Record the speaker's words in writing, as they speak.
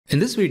In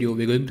this video,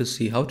 we're going to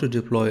see how to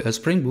deploy a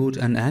Spring Boot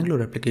and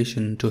Angular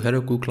application to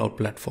Heroku Cloud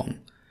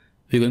Platform.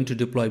 We're going to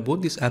deploy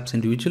both these apps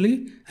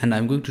individually, and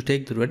I'm going to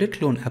take the Reddit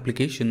clone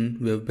application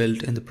we have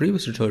built in the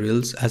previous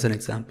tutorials as an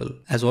example.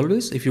 As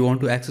always, if you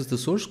want to access the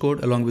source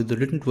code along with the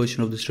written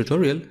version of this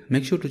tutorial,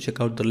 make sure to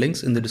check out the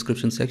links in the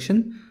description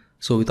section.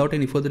 So without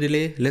any further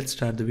delay, let's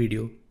start the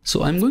video.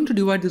 So I'm going to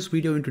divide this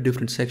video into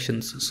different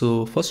sections.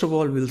 So first of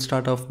all, we'll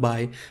start off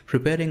by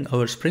preparing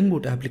our Spring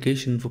Boot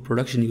application for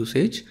production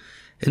usage.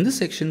 In this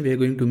section, we are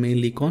going to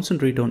mainly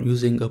concentrate on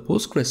using a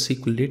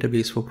PostgreSQL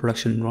database for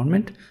production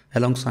environment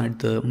alongside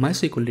the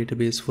MySQL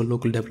database for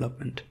local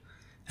development.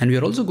 And we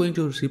are also going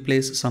to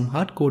replace some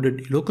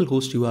hard-coded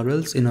localhost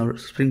URLs in our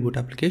Spring Boot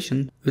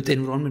application with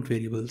environment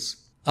variables.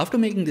 After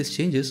making these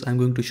changes, I'm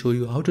going to show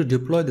you how to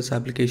deploy this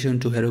application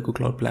to Heroku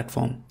Cloud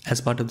Platform.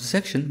 As part of the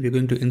section, we're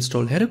going to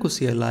install Heroku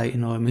CLI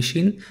in our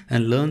machine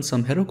and learn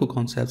some Heroku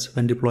concepts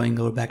when deploying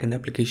our backend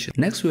application.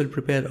 Next, we'll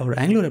prepare our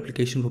Angular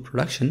application for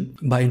production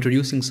by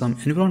introducing some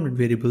environment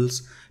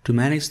variables to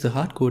manage the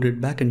hard-coded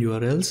backend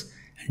URLs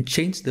and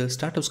change the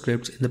startup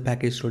scripts in the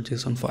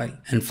package.json file.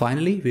 And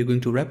finally, we're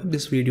going to wrap up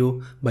this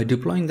video by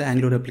deploying the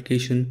Angular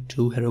application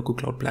to Heroku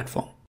Cloud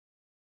Platform.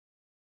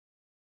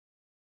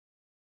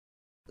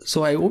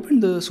 So I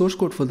opened the source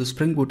code for the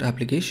Spring Boot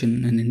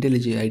application in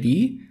IntelliJ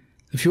IDE.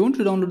 If you want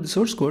to download the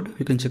source code,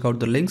 you can check out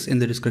the links in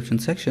the description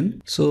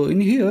section. So in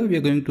here, we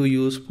are going to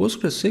use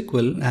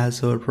PostgreSQL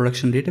as our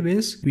production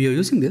database. We are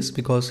using this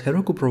because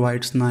Heroku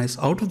provides nice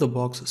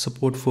out-of-the-box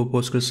support for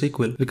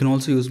PostgreSQL. We can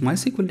also use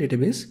MySQL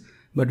database,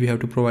 but we have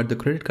to provide the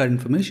credit card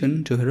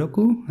information to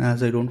Heroku.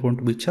 As I don't want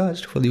to be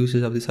charged for the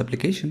usage of this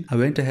application, I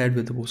went ahead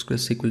with the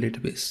PostgreSQL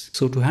database.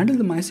 So to handle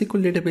the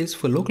MySQL database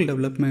for local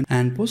development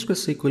and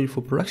PostgreSQL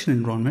for production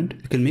environment,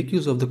 you can make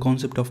use of the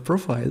concept of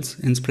profiles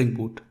in Spring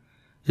Boot.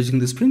 Using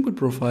the Spring Boot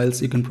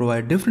profiles, you can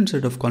provide different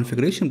set of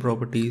configuration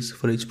properties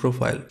for each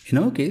profile. In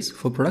our case,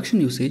 for production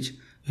usage,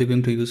 we're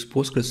going to use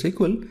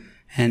PostgreSQL,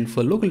 and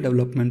for local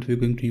development, we're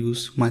going to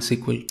use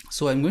MySQL.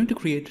 So I'm going to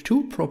create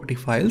two property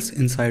files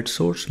inside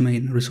source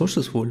main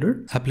resources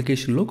folder,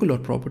 application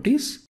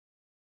local.properties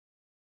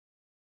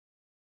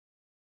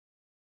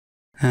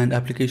and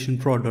application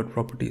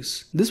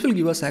prod.properties. This will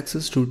give us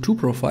access to two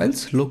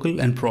profiles,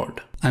 local and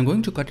prod. I'm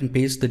going to cut and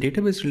paste the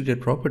database related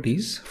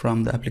properties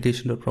from the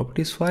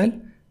application.properties file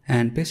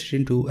and paste it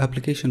into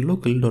application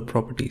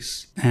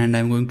local.properties. And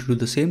I'm going to do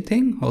the same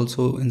thing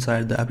also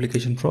inside the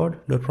application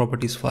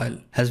prod.properties file.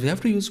 As we have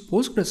to use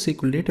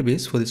PostgreSQL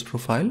database for this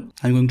profile,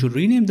 I'm going to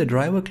rename the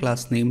driver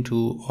class name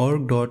to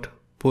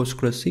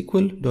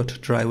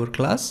org.postgresql.driver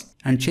class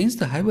and change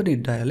the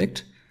Hibernate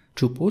dialect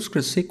to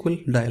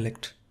PostgreSQL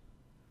dialect.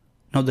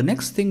 Now the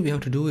next thing we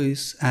have to do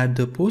is add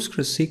the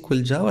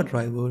PostgreSQL Java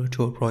driver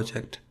to our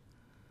project.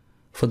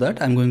 For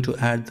that, I'm going to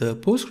add the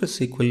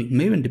PostgreSQL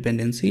Maven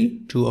dependency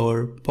to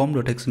our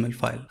pom.xml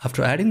file.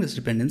 After adding this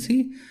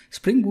dependency,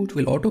 Spring Boot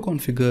will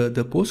auto-configure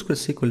the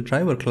PostgreSQL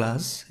driver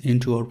class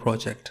into our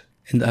project.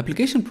 In the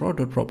application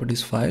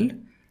prod.properties file,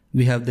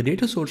 we have the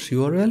data source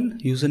URL,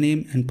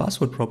 username, and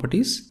password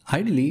properties.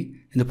 Ideally,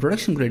 in the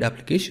production grade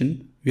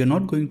application, we are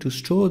not going to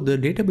store the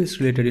database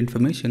related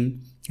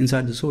information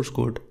inside the source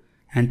code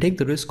and take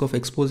the risk of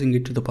exposing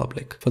it to the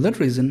public. For that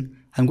reason,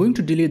 I'm going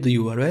to delete the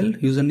URL,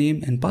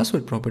 username, and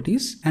password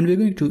properties, and we're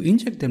going to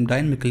inject them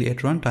dynamically at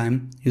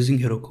runtime using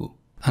Heroku.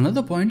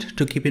 Another point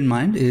to keep in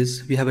mind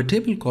is we have a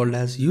table called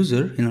as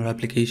user in our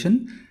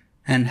application,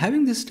 and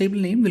having this table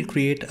name will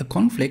create a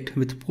conflict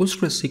with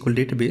PostgreSQL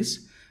database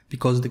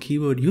because the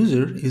keyword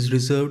user is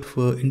reserved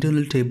for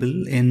internal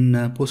table in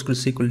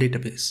PostgreSQL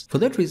database. For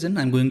that reason,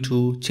 I'm going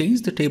to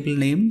change the table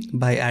name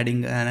by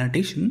adding an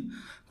annotation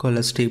called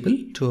as table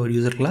to our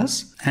user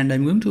class, and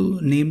I'm going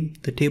to name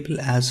the table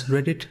as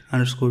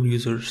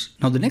Reddit_users.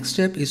 Now the next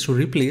step is to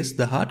replace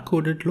the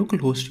hard-coded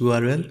localhost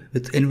URL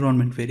with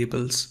environment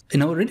variables.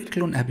 In our Reddit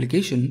clone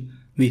application,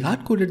 we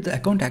hard-coded the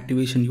account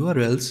activation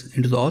URLs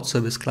into the auth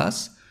service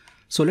class.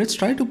 So let's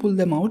try to pull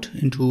them out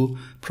into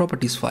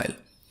properties file.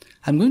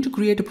 I'm going to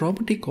create a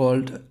property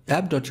called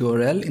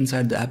app.url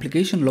inside the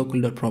application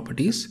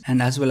local.properties and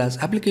as well as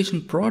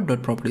application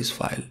prod.properties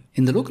file.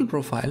 In the local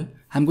profile,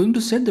 I'm going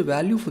to set the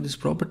value for this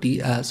property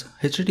as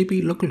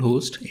http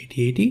localhost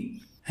 8080,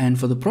 and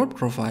for the prod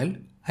profile,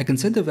 I can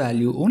set the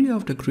value only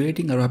after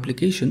creating our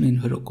application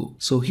in Heroku.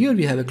 So here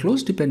we have a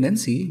close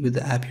dependency with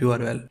the app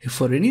URL. If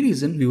for any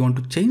reason we want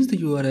to change the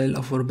URL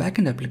of our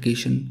backend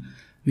application,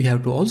 we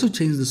have to also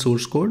change the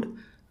source code,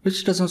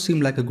 which does not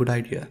seem like a good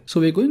idea. So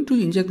we're going to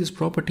inject this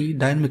property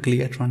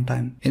dynamically at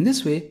runtime. In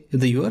this way, if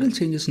the URL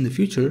changes in the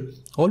future,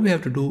 all we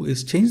have to do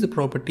is change the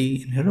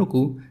property in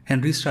Heroku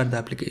and restart the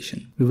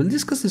application. We will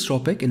discuss this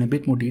topic in a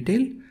bit more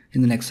detail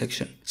in the next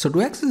section. So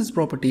to access this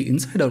property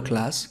inside our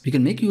class, we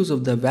can make use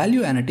of the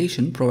value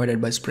annotation provided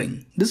by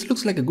Spring. This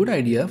looks like a good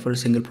idea for a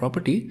single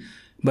property,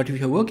 But if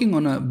you're working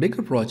on a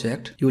bigger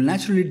project, you will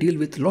naturally deal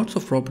with lots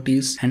of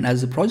properties, and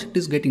as the project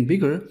is getting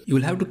bigger, you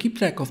will have to keep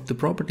track of the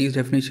properties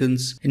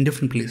definitions in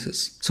different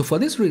places. So for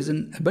this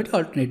reason, a better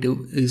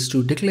alternative is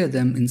to declare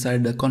them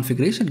inside the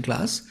configuration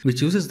class,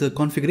 which uses the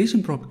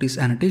configuration properties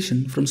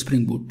annotation from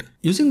Spring Boot.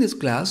 Using this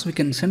class, we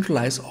can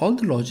centralize all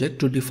the logic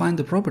to define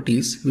the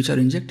properties which are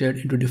injected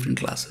into different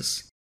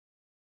classes.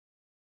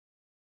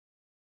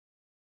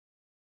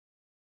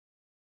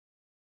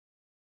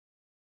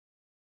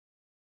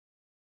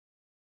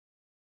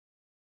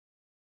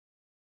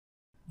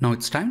 Now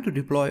it's time to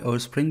deploy our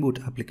Spring Boot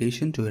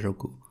application to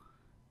Heroku.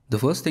 The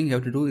first thing you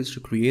have to do is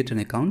to create an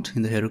account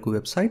in the Heroku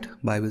website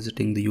by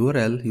visiting the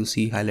URL you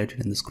see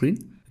highlighted in the screen.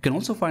 You can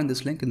also find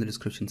this link in the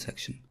description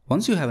section.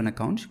 Once you have an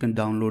account, you can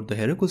download the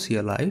Heroku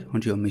CLI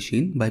onto your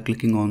machine by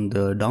clicking on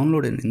the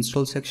download and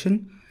install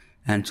section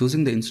and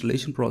choosing the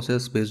installation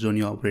process based on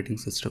your operating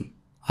system.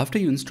 After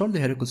you install the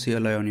Heroku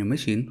CLI on your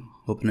machine,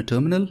 open a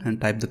terminal and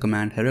type the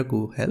command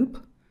Heroku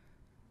help.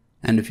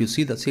 And if you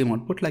see the same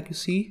output like you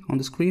see on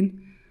the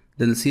screen,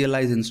 then the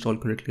CLI is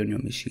installed correctly on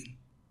your machine.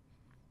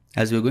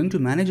 As we are going to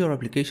manage our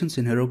applications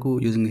in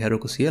Heroku using the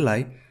Heroku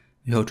CLI,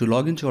 you have to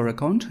log into our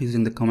account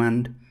using the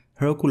command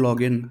Heroku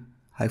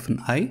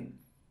login-i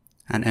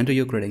and enter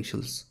your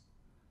credentials.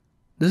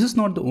 This is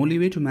not the only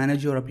way to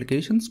manage your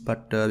applications,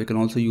 but we can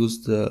also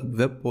use the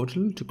web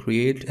portal to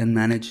create and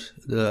manage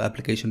the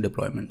application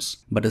deployments.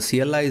 But the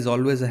CLI is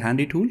always a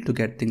handy tool to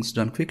get things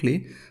done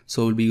quickly,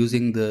 so we'll be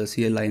using the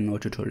CLI in our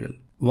tutorial.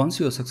 Once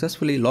you are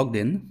successfully logged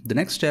in, the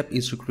next step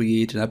is to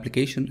create an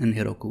application in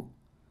Heroku.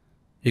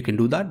 You can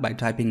do that by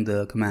typing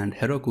the command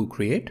Heroku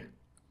create.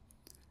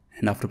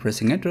 And after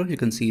pressing enter, you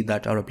can see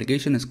that our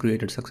application is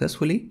created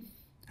successfully,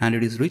 and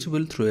it is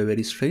reachable through a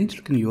very strange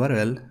looking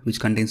URL which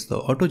contains the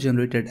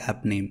auto-generated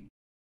app name.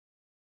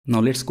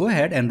 Now let's go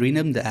ahead and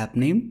rename the app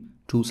name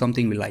to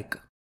something we like.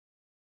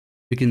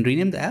 We can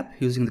rename the app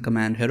using the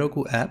command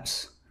Heroku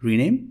apps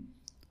rename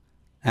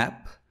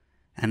app,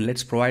 and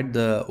let's provide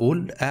the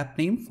old app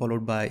name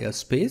followed by a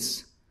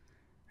space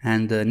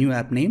and the new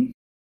app name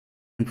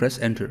and press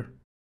enter.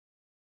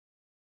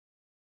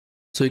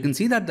 So you can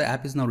see that the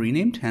app is now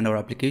renamed and our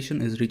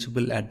application is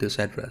reachable at this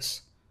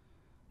address.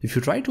 If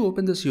you try to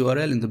open this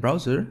URL in the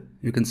browser,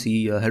 you can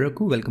see a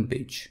Heroku welcome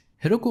page.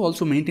 Heroku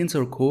also maintains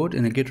our code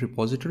in a Git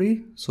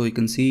repository, so you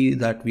can see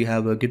that we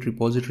have a Git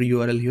repository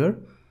URL here.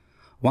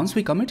 Once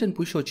we commit and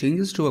push our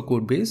changes to our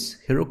code base,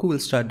 Heroku will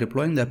start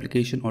deploying the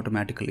application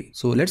automatically.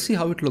 So let's see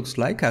how it looks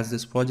like. As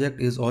this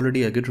project is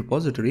already a Git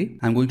repository,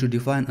 I'm going to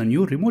define a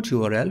new remote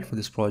URL for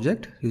this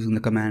project using the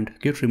command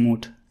git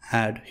remote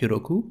add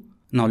Heroku.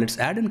 Now let's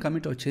add and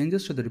commit our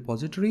changes to the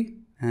repository,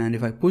 and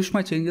if I push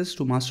my changes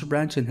to master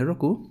branch in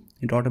Heroku,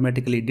 it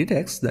automatically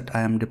detects that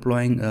I am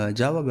deploying a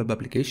Java web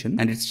application,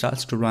 and it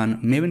starts to run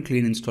maven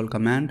clean install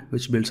command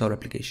which builds our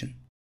application.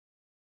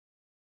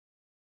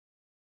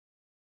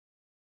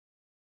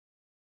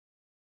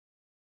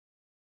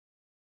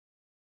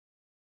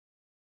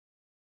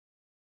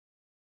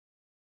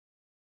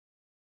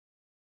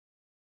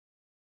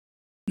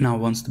 Now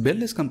once the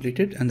build is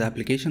completed and the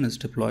application is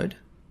deployed,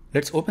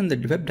 let's open the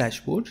web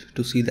dashboard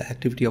to see the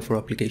activity of our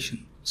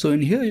application. So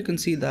in here you can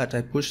see that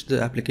I pushed the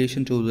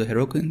application to the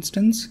Heroku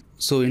instance.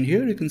 So in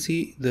here you can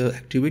see the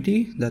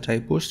activity that I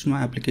pushed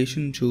my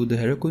application to the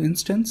Heroku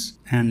instance.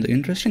 And the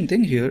interesting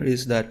thing here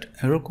is that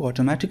Heroku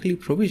automatically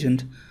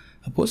provisioned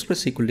a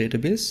PostgreSQL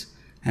database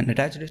and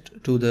attached it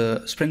to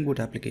the Spring Boot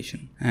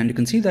application. And you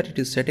can see that it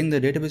is setting the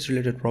database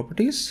related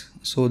properties,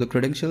 so the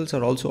credentials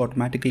are also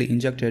automatically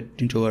injected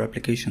into our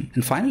application.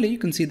 And finally, you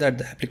can see that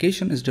the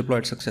application is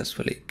deployed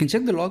successfully. You can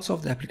check the logs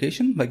of the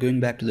application by going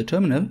back to the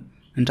terminal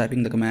and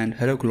typing the command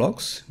Heroku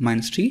logs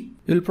 -t.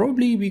 You will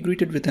probably be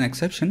greeted with an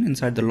exception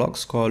inside the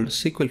logs called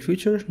SQL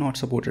future not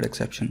supported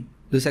exception.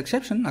 This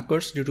exception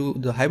occurs due to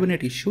the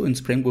Hibernate issue in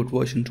Spring Boot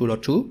version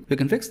 2.2. We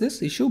can fix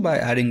this issue by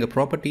adding a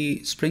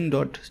property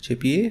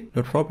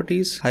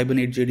spring.jpa.properties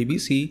Hibernate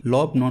JDBC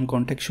lob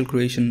non-contextual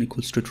creation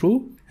equals to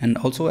true. And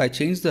also I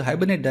changed the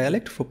Hibernate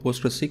dialect for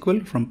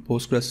PostgreSQL from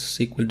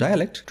PostgreSQL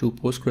dialect to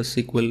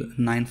PostgreSQL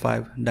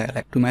 9.5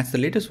 dialect to match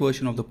the latest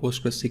version of the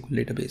PostgreSQL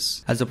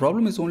database. As the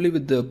problem is only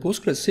with the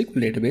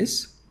PostgreSQL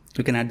database,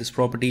 we can add this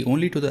property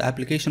only to the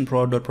application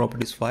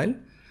prod.properties file,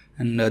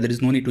 and there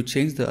is no need to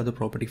change the other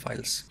property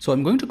files. So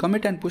I'm going to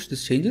commit and push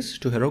these changes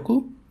to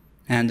Heroku,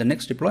 and the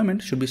next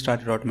deployment should be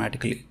started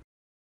automatically.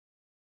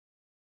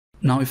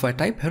 Now if I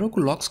type Heroku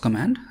logs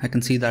command, I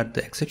can see that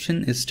the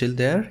exception is still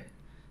there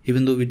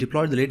even though we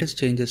deployed the latest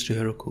changes to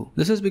Heroku.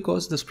 This is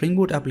because the Spring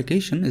Boot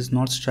application is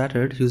not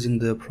started using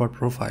the prod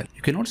profile.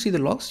 You cannot see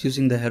the logs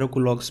using the Heroku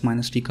logs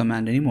 -t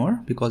command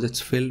anymore because it's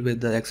filled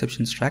with the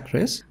exceptions track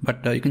trace,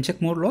 but you can check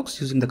more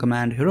logs using the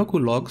command Heroku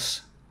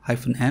logs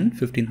 -n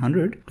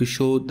 1500 to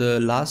show the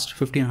last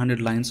 1500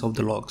 lines of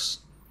the logs.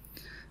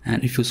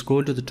 And if you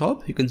scroll to the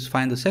top, you can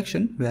find the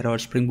section where our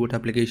Spring Boot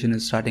application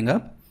is starting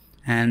up,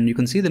 and you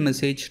can see the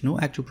message no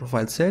active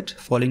profile set,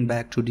 falling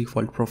back to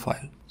default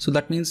profile. So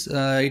that means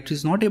it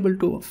is not able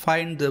to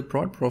find the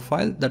prod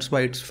profile. That's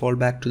why it's fall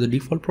back to the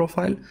default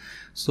profile.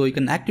 So you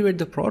can activate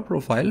the prod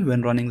profile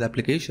when running the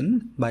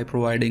application by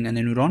providing an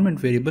environment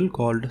variable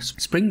called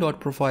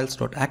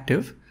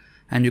spring.profiles.active,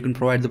 and you can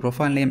provide the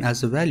profile name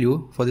as the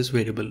value for this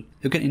variable.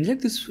 You can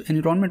inject this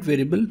environment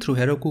variable through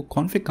Heroku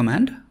config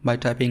command by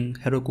typing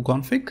Heroku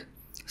config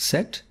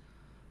set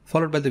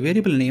followed by the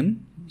variable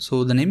name.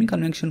 So the naming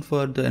convention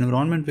for the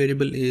environment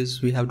variable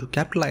is we have to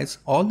capitalize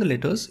all the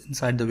letters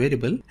inside the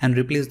variable and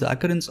replace the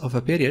occurrence of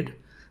a period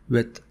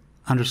with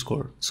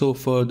underscore. So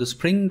for the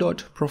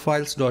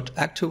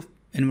spring.profiles.active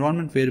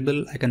environment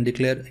variable, I can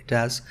declare it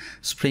as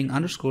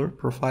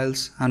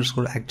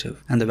spring_profiles_active,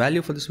 and the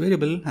value for this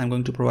variable I'm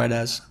going to provide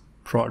as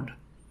prod.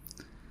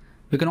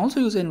 We can also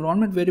use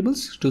environment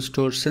variables to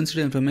store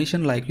sensitive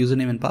information like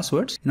username and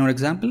passwords. In our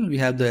example, we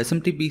have the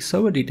SMTP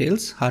server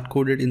details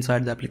hard-coded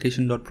inside the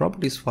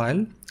application.properties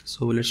file.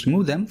 So let's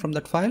remove them from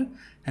that file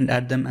and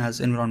add them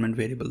as environment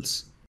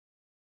variables.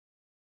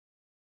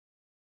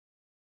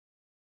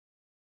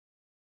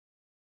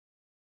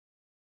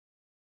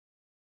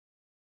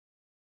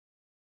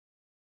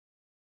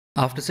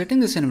 After setting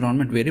this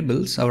environment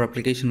variables, our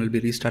application will be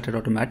restarted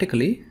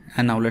automatically.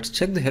 And now let's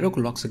check the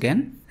Heroku logs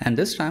again. And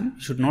this time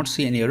you should not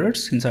see any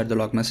errors inside the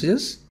log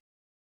messages.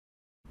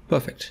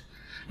 Perfect.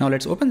 Now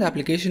let's open the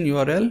application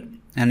URL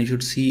and you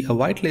should see a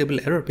white label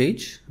error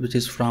page, which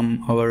is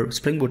from our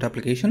Spring Boot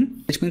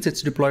application, which means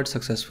it's deployed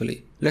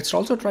successfully. Let's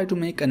also try to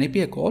make an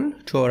API call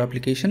to our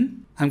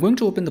application. I'm going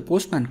to open the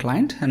Postman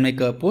client and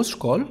make a post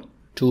call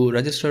to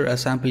register a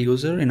sample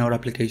user in our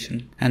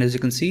application. And as you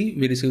can see,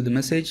 we received the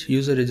message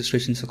user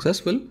registration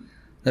successful.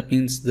 That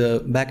means the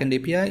backend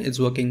API is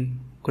working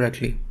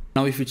correctly.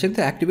 Now if you check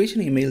the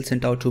activation email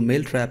sent out to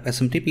Mailtrap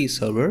SMTP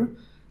server,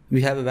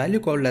 we have a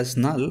value called as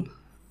null.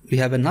 We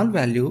have a null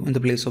value in the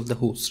place of the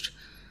host.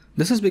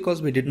 This is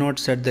because we did not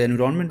set the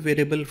environment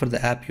variable for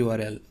the app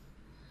URL.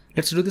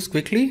 Let's do this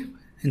quickly.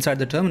 Inside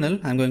the terminal,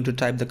 I'm going to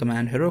type the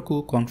command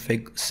Heroku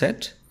config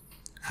set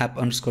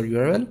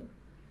app_URL.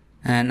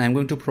 And I'm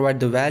going to provide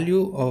the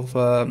value of,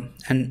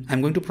 and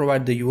I'm going to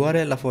provide the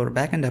URL of our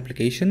backend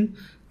application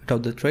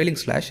without the trailing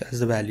slash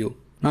as the value.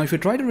 Now, if you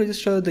try to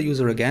register the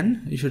user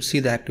again, you should see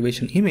the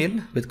activation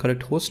email with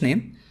correct host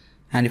name.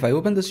 And if I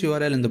open this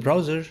URL in the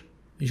browser,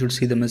 you should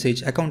see the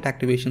message account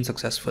activation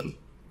successful.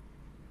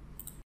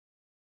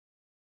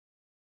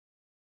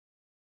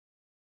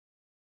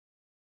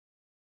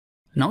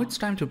 Now it's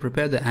time to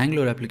prepare the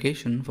Angular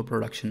application for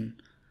production.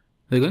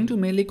 We're going to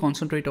mainly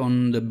concentrate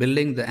on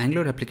building the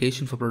Angular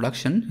application for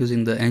production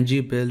using the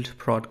ng-build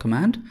prod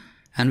command,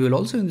 and we'll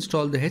also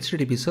install the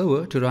HTTP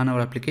server to run our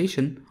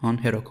application on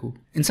Heroku.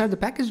 Inside the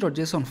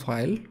package.json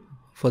file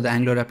for the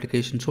Angular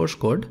application source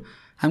code,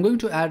 I'm going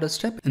to add a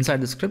step inside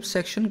the script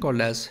section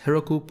called as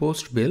Heroku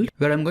post build,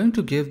 where I'm going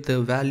to give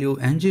the value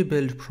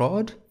ng-build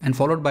prod and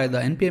followed by the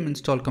npm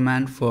install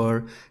command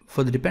for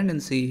the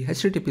dependency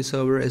HTTP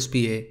server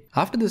SPA.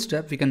 After this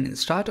step, we can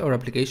start our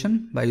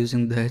application by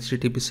using the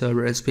HTTP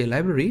server SPA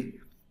library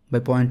by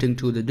pointing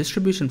to the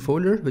distribution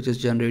folder which is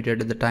generated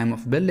at the time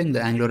of building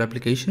the Angular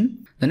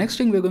application. The next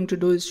thing we're going to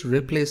do is to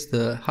replace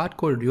the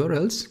hard-coded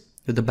URLs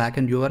with the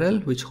backend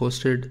URL which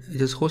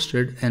is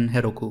hosted in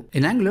Heroku.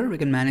 In Angular, we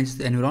can manage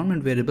the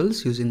environment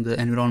variables using the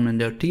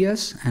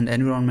environment.ts and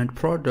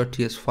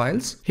environment_prod.ts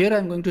files. Here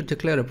I'm going to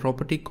declare a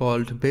property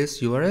called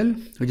base URL,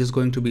 which is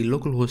going to be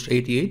localhost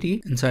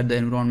 8080 inside the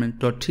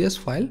environment.ts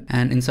file,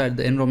 and inside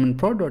the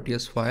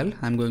environment_prod.ts file,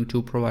 I'm going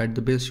to provide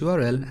the base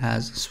URL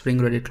as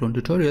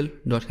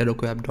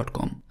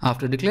spring-ready-clone-tutorial.herokuapp.com.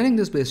 After declaring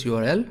this base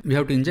URL, we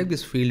have to inject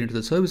this field into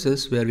the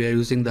services where we are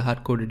using the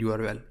hard-coded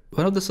URL.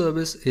 One of the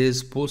service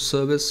is post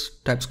service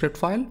TypeScript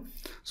file.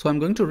 So I'm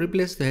going to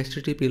replace the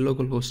HTTP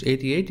localhost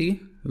 8080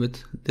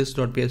 with this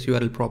 .base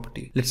URL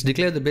property. Let's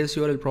declare the base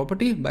URL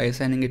property by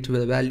assigning it to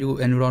the value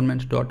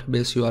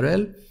environment.base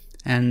URL,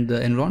 and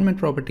the environment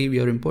property,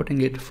 we are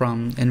importing it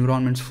from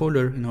environments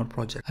folder in our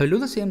project. I will do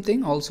the same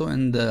thing also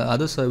in the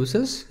other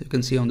services you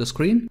can see on the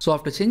screen. So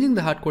after changing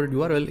the hard-coded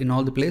URL in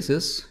all the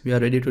places, we are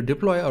ready to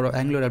deploy our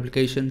Angular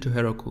application to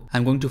Heroku.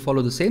 I'm going to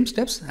follow the same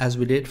steps as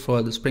we did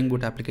for the Spring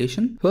Boot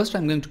application. First,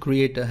 I'm going to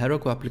create a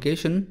Heroku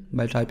application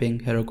by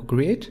typing Heroku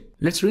create.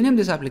 Let's rename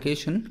this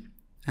application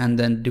and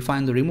then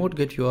define the remote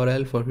get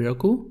URL for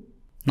Heroku.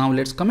 Now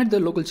let's commit the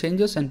local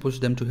changes and push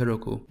them to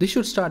Heroku. This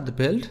should start the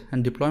build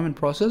and deployment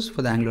process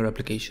for the Angular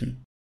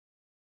application.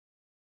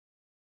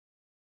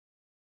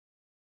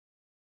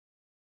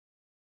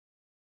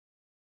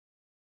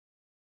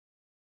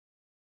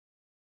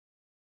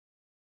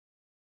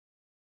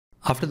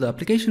 After the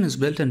application is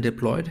built and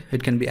deployed,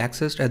 it can be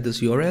accessed at this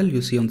URL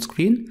you see on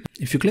screen.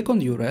 If you click on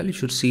the URL, you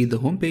should see the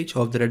homepage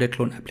of the Ready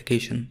Clone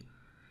application.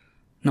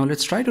 Now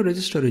let's try to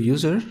register a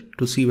user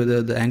to see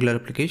whether the Angular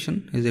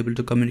application is able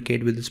to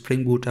communicate with the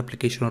Spring Boot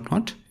application or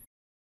not.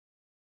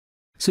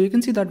 So you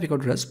can see that we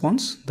got a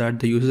response that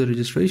the user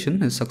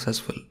registration is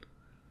successful.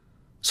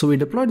 So we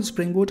deployed the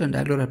Spring Boot and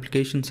Angular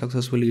application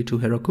successfully to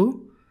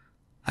Heroku.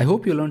 I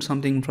hope you learned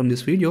something from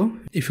this video.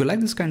 If you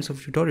like these kinds of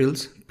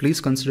tutorials, please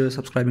consider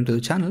subscribing to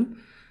the channel,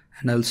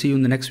 and I will see you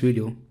in the next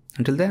video.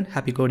 Until then,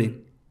 happy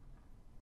coding.